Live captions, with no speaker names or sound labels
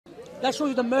that shows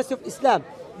you the mercy of Islam.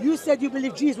 You said you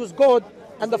believe Jesus was God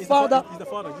and the Father. He's the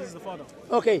Father. Jesus is the Father.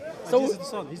 Okay, And so Jesus is the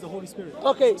Son. He's the Holy Spirit.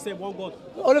 Okay. Same one God.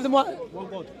 all of them are. One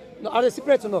God. No, are they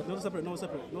separate or no? No separate. No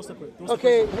separate. No separate. No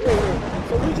Okay, separate. wait.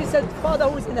 So we just said Father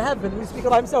who is in heaven, we speak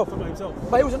about himself. Talk about himself.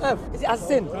 But he was on earth. Is it a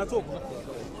sin? Can I talk?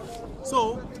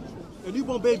 So, a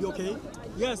newborn baby, okay?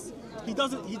 Yes, he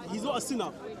doesn't. He's not a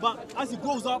sinner. But as he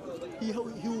grows up, he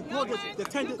will grow the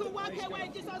tender.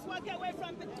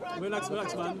 Relax,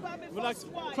 man. Relax.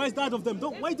 Christ died of them.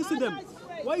 Why are you dissing them?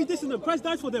 Why are you dissing them? Christ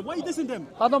died for them. Why are you dissing them?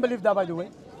 I don't believe that, by the way.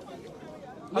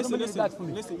 Listen,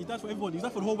 he died for everybody. He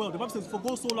died for the whole world. The Bible says, "For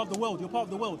God so loved the world, you're part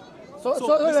of the world."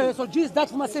 So Jesus died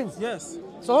for my sins. Yes.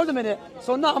 So hold a minute.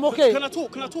 So now I'm okay. Can I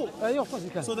talk? Can I talk? Yeah, of course you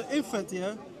can. So the infant,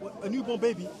 yeah, a newborn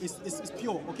baby is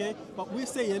pure, okay? But we're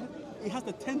saying it has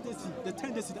the tendency,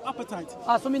 the appetite.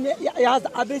 So I mean, he has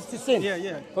the ability to sin.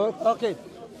 Yeah. Okay.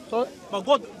 So, but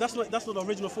God, that's not the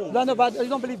original form. No, but you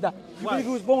don't believe that. You believe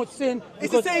he was born with sin.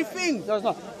 It's the same thing. No, it's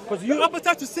not. Because the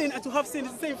appetite to sin and to have sin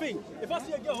is the same thing. If I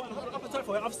see a girl and I have an appetite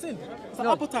for her, I've sinned. It's an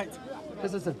appetite.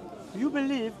 Listen. You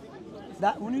believe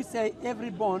that when you say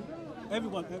everyone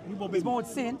is born with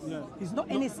sin, he's not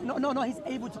he's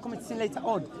able to commit sin later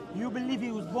on. You believe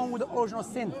he was born with the original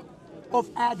sin of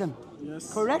Adam.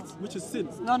 Yes. Correct? Which is sin.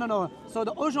 No. So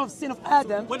the original sin of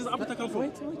Adam. So where does the appetite come from?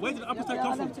 Where did the appetite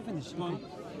come from? Let me finish.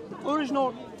 The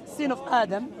original sin of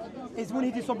Adam is when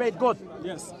he disobeyed God.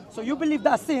 Yes. So you believe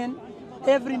that sin,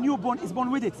 every newborn is born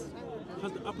with it.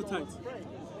 Has the appetite.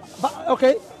 But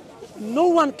okay, no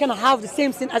one can have the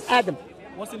same sin as Adam.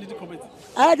 What sin did he commit?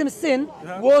 Adam's sin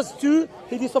was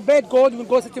he disobeyed God when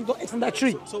God said to him, don't eat from that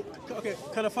tree. So okay,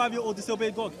 can a 5-year-old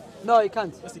disobey God? No, he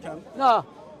can't. Yes, he can. No,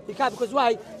 he can't, because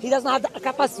why? He doesn't have the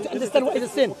capacity to understand what is a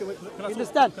sin. Okay, you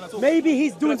understand? Maybe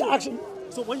he's doing the action.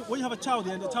 So when you have a child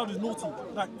and the child is naughty,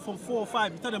 like from 4 or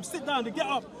 5, you tell them sit down, they get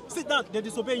up, sit down, they're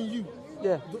disobeying you.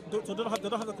 Yeah. So they don't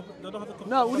have the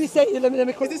No, when you say let me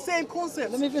it's the same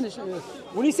concept. Let me finish.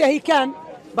 When you say he can,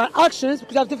 by actions,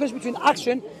 because you have a difference between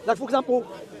action, like for example,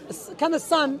 can a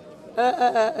son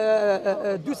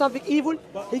do something evil?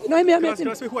 Can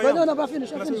I speak who I am? No, but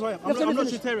finish. I'm not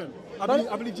Trinitarian.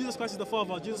 I believe Jesus Christ is the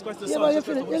Father, Jesus Christ is the Son.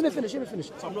 Let me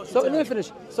finish. So let me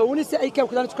finish. So when you say he can,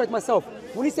 because I need to correct myself.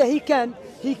 When you say he can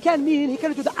mean he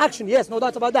can do the action. Yes, no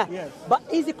doubt about that. Yes. But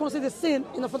is it considered sin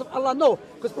in the front of Allah? No,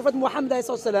 because Prophet Muhammad,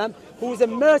 who is a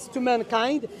mercy to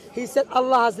mankind, he said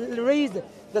Allah has raised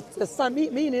the son,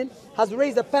 meaning has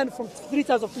raised a pen from 3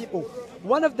 types of people.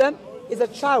 One of them is a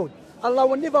child. Allah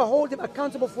will never hold him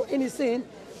accountable for any sin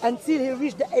until he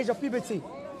reached the age of puberty.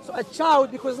 So a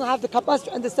child, because he doesn't have the capacity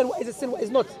to understand what is a sin, what is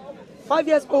not. 5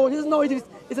 years old, he doesn't know if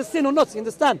it's a sin or not, you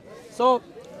understand? So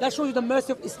that shows you the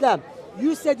mercy of Islam.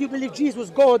 You said you believe Jesus was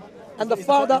God and the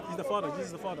Father. He's the Father, Jesus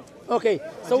is the Father. Okay.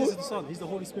 So Jesus is the Son, he's the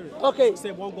Holy Spirit. Okay.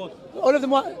 Same one God. All of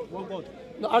them are? One God.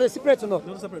 No, are they separate or no?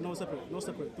 No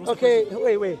separate. Okay,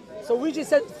 wait. So we just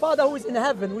said Father who is in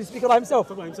heaven, we speak about himself.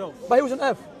 Talk about himself. But he was on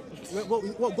earth.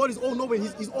 Well, God is all knowing,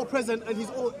 he's all present, and he's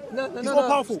all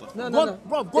powerful. No.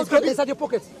 God can be inside your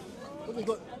pocket.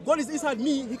 God is inside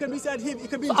me, he can be inside him, he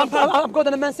can be in Japan. I'm God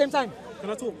and a man same time. Can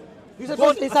I talk? You said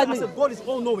God inside me. I said God is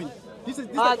all knowing.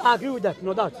 I agree with that,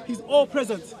 no doubt. He's all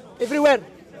present. Everywhere.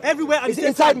 Everywhere. It's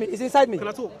inside me. It's inside me. Can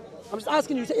I talk? I'm just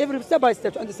asking you, every step by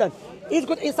step to understand. Is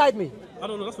God inside me? I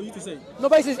don't know, that's for you to say.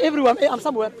 Nobody says everywhere. I'm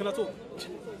somewhere. Can I talk?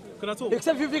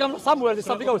 Except if you think I'm not somewhere, there's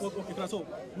something else. Okay, can I talk?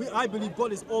 I believe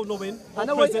God is all knowing, all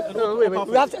present, and all powerful.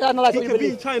 We have to analyze what you believe.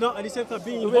 He can be in China and the same time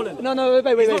being in Holland. No,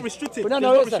 wait. He's not restricted. No,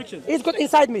 no restriction. Is God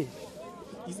inside me?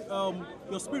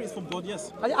 Your spirit is from God,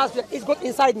 yes. I asked you, is God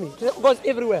inside me? God's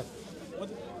everywhere. What?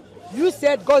 You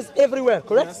said God's everywhere,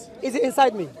 correct? Yes. Is it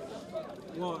inside me?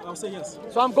 Well, I'll say yes.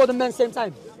 So I'm God and man same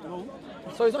time? No.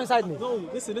 So he's not inside me? No,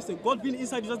 listen. God being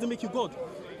inside you doesn't make you God.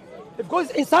 If God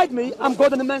is inside me, I'm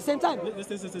God and the man same time.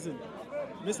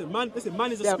 Listen, man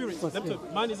is a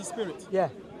spirit. Man is a spirit. Yeah.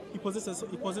 He possesses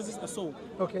a soul.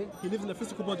 Okay. He lives in a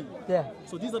physical body. Yeah.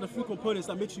 So these are the 3 components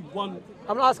that makes you one.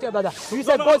 I'm not asking about that. You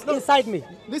said God's inside me.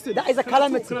 Listen. That is a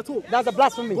calamity. Can I talk? That's a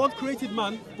blasphemy. God created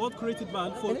man for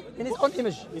in his own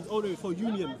image. In his own image, for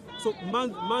union. So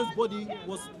man's body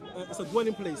was it's a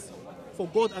dwelling place for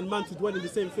God and man to dwell in the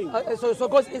same thing. So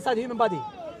God's inside the human body.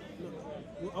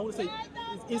 No, I want to say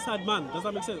it's inside man. Does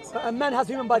that make sense? A man has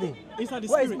human body. Inside the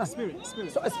spirit.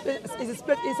 So is a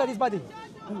spirit inside his body?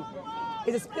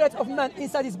 Is the spirit of man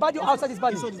inside his body or outside his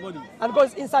body? Inside his body. And God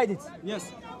is inside it?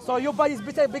 Yes. So your body is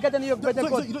bigger than your God?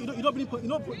 So you don't believe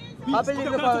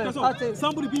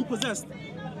somebody being possessed.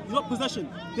 It's not possession.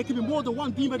 There can be more than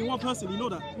one demon in one person, you know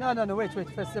that? No, wait.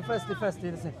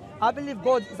 Firstly, listen. I believe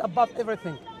God is above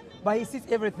everything, but he sees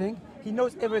everything. He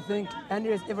knows everything and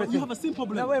hears everything. You have a sin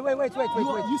problem. No, wait.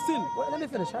 You sin. Let me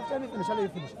finish. I'll let you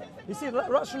finish. You see,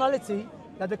 rationality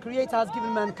that the Creator has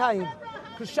given mankind,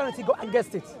 Christianity go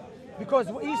against it. Because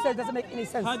what you said doesn't make any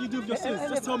sense. How do you deal with your sins?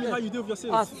 Just tell me how you deal with your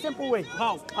sins. A simple way.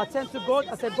 How? I turn to God,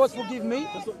 I say, God forgive me,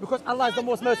 because Allah is the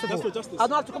most merciful. That's not justice. I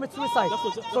don't have to commit suicide.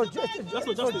 That's not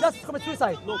justice. So just commit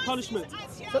suicide. No, punishment.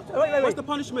 So, wait. What's the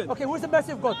punishment? Okay, where's the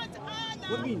mercy of God?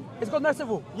 What do you mean? Is God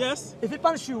merciful? Yes. If He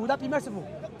punish you, would that be merciful?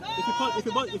 If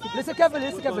you Listen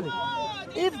carefully.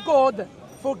 If God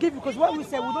forgive, because what we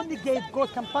say, we don't negate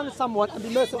God can punish someone and be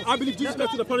merciful. I believe Jesus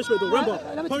left to the punishment, though. Remember,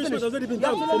 punishment has already been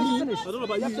done for me. I don't know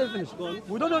about you. Go on.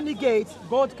 We don't negate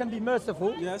God can be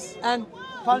merciful, yes, and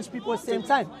punish people at the same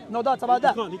time. No doubt about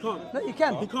that. He can't. No, he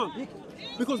can. He can't.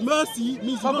 Because mercy means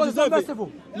you God don't is not deserve merciful.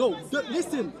 it. No,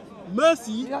 listen.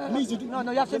 Mercy means you do.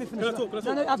 No, you have to let me finish.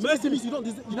 Mercy means you don't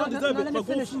deserve it. Let me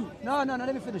finish. No,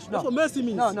 let me finish. That's what mercy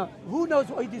means. No. Who knows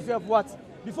what he deserves what?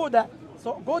 Before that,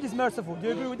 so God is merciful. Do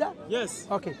you agree with that? Yes.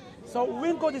 Okay. So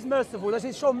when God is merciful, does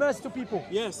He show mercy to people?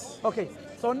 Yes. Okay.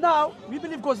 So now we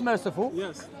believe God is merciful.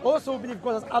 Yes. Also, we believe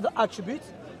God has other attributes.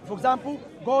 For example,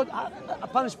 God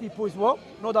punishes people as well.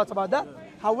 No doubt about that.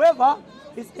 However,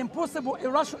 it's impossible,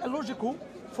 irrational, illogical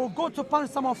for God to punish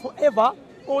someone forever,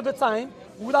 all the time,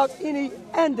 without any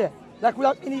end, like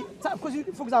without any time. Because,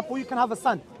 for example, you can have a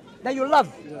son that you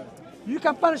love. Yeah. You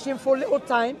can punish him for a little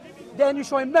time, then you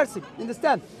show him mercy.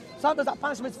 Understand? Sometimes that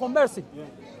punishment is for mercy. Yeah.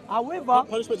 However,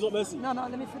 punishment is not mercy. No,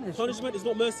 let me finish. Punishment is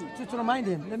not mercy. To remind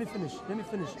him, let me finish.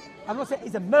 I'm not saying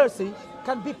it's a mercy.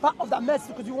 Can be part of that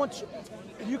mercy because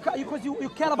you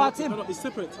care about him. No, it's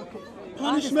separate. Okay.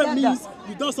 Punishment means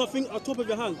you done something on top of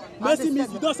your hand. Mercy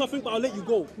means you done something, but I'll let you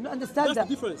go. No, understand That's that.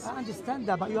 the difference. I understand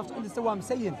that, but you have to understand what I'm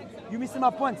saying. You missing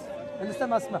my point.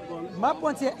 Understand my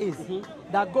point here is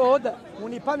that God,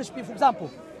 when He punishes people, for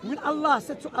example, when Allah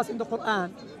said to us in the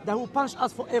Quran that He will punish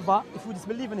us forever if we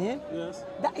disbelieve in Him, yes,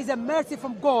 that is a mercy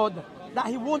from God that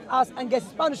He wants us against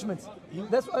His punishment.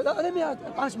 That's let me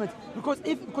punishment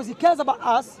because He cares about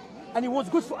us and He wants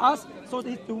good for us, so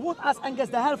He wants us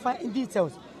against the hellfire in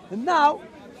details. And now,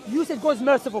 you said God is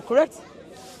merciful, correct?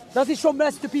 Does He show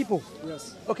mercy to people?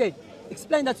 Yes. Okay,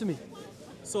 explain that to me.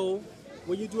 So,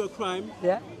 when you do a crime,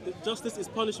 yeah, justice is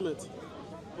punishment.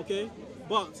 Okay,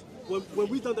 but when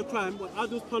we done the crime, when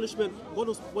Adam's punishment,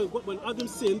 when Adam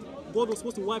sinned, God was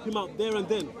supposed to wipe him out there and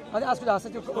then. I didn't ask you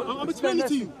that. I'm explaining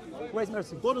to you. Where's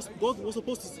mercy? God was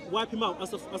supposed to wipe him out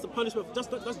as a punishment.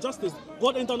 That's justice.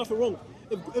 God ain't done nothing wrong.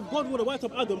 If God would have wiped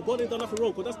up Adam, God ain't done nothing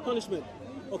wrong, because that's punishment.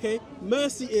 Okay?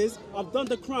 Mercy is, I've done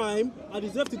the crime, I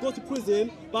deserve to go to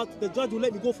prison, but the judge will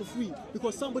let me go for free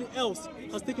because somebody else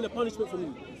has taken the punishment from me.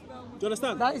 Do you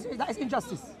understand? That is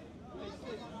injustice.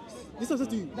 This is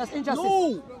to you. That's injustice.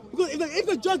 No! Because if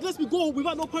the judge lets me go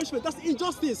without no punishment, that's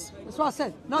injustice. That's what I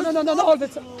said. No, all the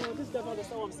time. This guy doesn't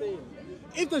understand what I'm saying.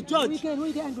 If the judge... Who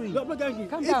you get angry? No, I'm not getting angry.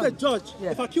 Calm if down. the judge,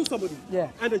 yeah, if I kill somebody,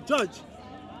 yeah, and the judge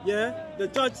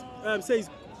says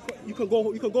you can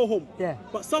go home, yeah,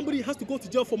 but somebody has to go to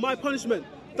jail for my punishment,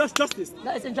 that's justice.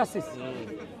 That is injustice.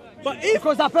 But if...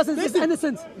 Because that person is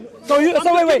innocent. So wait.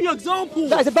 Give me an example.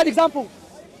 That is a bad example.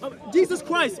 Jesus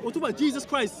Christ. We're talking about Jesus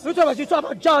Christ. You talk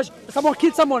about judge. Someone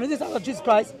killed someone. This is about Jesus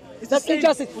Christ. That's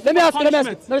injustice. Let me ask you.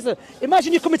 No, listen.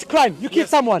 Imagine you commit a crime. You kill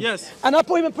someone. Yes. And I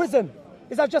put him in prison.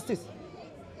 Is that justice?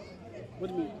 What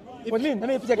do you mean? What do you mean? Let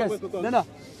me put it again. No.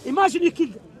 Imagine you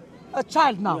killed a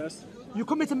child now. Yes. You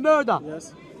commit a murder.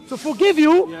 Yes. To forgive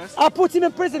you, yes, I put him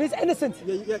in prison. He's innocent.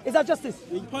 Yeah. Is that justice?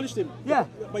 Yeah, you punished him. Yeah.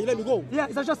 But you let me go. Yeah,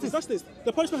 is that justice? It's justice.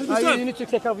 The punishment has been served. You need to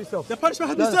take care of yourself. The punishment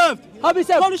has been served. How be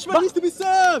served? Punishment needs to be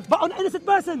served. But on an innocent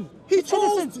person. He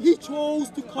chose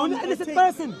to come on an innocent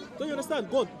person. Don't you understand?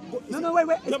 God. No, wait.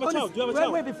 You have a child.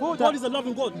 Wait, before that. God is a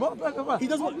loving God. He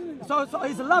doesn't. So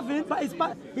he's loving, but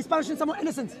he's punishing someone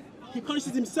innocent. He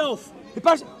punishes himself. He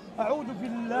punishes. So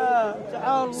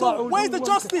where's the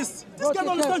justice? This guy don't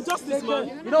understand justice,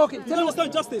 man. You know, okay. You don't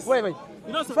understand justice. Wait.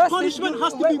 You know, punishment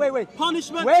has to be. Wait.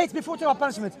 Punishment. Wait, before you talk about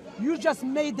punishment, you just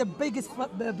made the biggest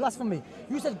blasphemy.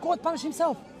 You said God punished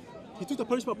himself. He took the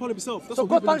punishment upon himself. That's so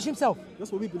God punished himself.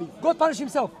 That's what we believe. God punished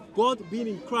himself. God being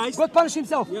in Christ. God punished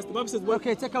himself. Yes, the Bible says.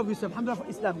 Okay, take care of yourself. Alhamdulillah for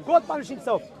Islam. God punished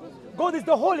himself. God is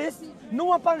the holiest. No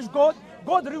one punished God.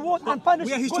 God reward and punish.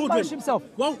 We are His God children. Punish himself.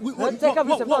 Take care of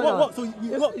yourself. So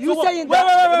you saying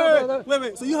that?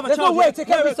 Wait. So you have a child. No way. Take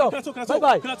care of yourself. Can I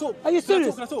talk? Can I talk? Are you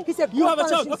serious? He said you God have a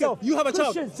child. Himself. Okay. You have a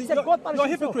child. He said God punished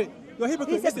himself. You're a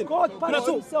hypocrite. He said God punished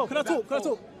himself. Can I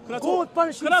talk? God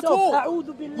punished himself.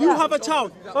 You have a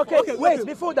child. Okay. Wait.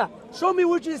 Before that, show me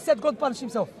where Jesus said God punished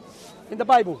himself in the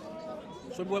Bible.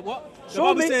 Show me what? The Show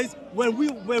Bible me. says, when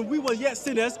we were yet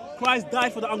sinners, Christ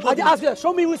died for the I ungodly. did ask you that.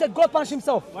 Show me who said God punished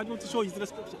himself. Why do you want to show you the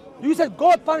scripture? You said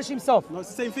God punished himself. No, it's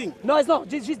the same thing. No, it's not.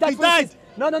 Jesus died He for his died. sins.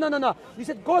 No. You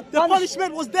said God The punished.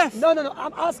 punishment was death. No.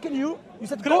 I'm asking you. You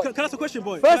said Can I God. ask a question,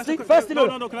 boy? Firstly, Can I ask a question?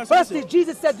 no. No, can I ask a Firstly, question?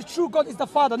 Jesus said the true God is the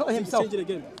Father, not himself. Change it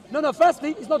again. No.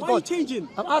 Firstly, it's not Why God. are you changing?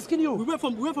 I'm asking We you. went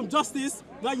from justice,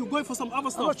 now you're going for some other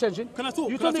stuff. not changing. Can I talk?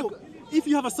 You Can I told me- talk? If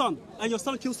you have a son and your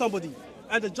son kills somebody,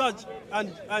 and the judge and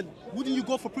wouldn't you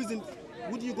go for prison?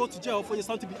 Wouldn't you go to jail for your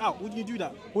son to be out? Wouldn't you do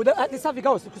that? Well, at least have it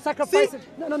goes. Sacrifice See? it.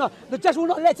 No. The judge will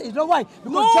not let it. You know why? Because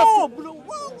No, justice. bro,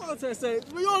 what I say?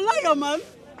 You're a liar, man.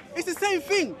 It's the same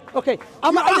thing. Okay.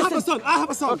 I have a son. I have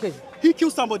a son. Okay. He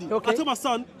killed somebody. Okay. I tell my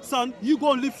son, you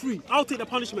go and live free. I'll take the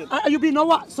punishment. You be know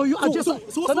what? So you are just. So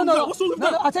what's wrong with that? What's wrong with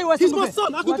that? I'll tell you what's He's wrong my with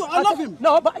son. it. I could do- I I'll love tell- him.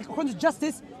 No, but according to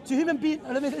justice, to human being.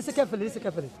 Let me listen carefully.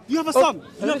 You have a son.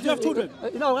 Oh, You have children.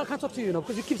 No, I can't talk to you,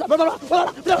 because you keep.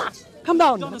 Calm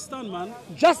down. You understand, man?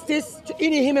 Justice to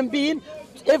any human being,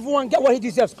 everyone get what he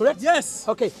deserves, correct? Yes.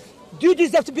 Okay. Do you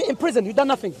deserve to be in prison? You've done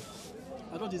nothing.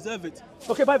 I don't deserve it.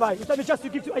 Okay, bye. You tell me justice to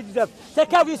give to what he deserves. Take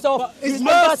care of yourself. But it's You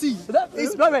mercy.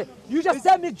 Wait. You just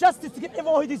tell me justice to give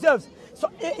everyone what he deserves. So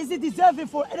is it deserving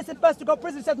for innocent person to go to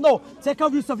prison? He said no. Take care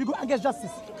of yourself. You go and get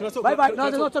justice. Can I talk? Bye. Can No, I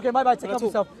they're talk? not talking. Bye. Take Can care I of talk?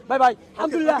 yourself. Bye.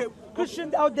 Alhamdulillah. okay.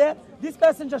 Christians out there, this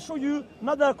person just showed you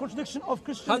another contradiction of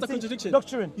Christian How's the contradiction?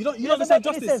 doctrine. You don't It doesn't understand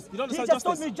make any justice. sense. You don't He understand just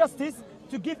told justice. me justice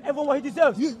to give everyone what he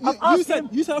deserves. You I'm said- asking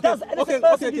you said, okay, does innocent okay,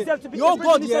 person okay. deserve to be You're in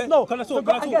prison? God, He yeah? said no. Can I So talk?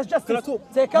 go Can I and talk? get justice. Can I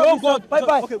talk? Take care of You're yourself. God.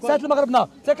 Bye. Okay, go on. Sayyid al-Maghrib now.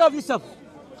 Take care of yourself.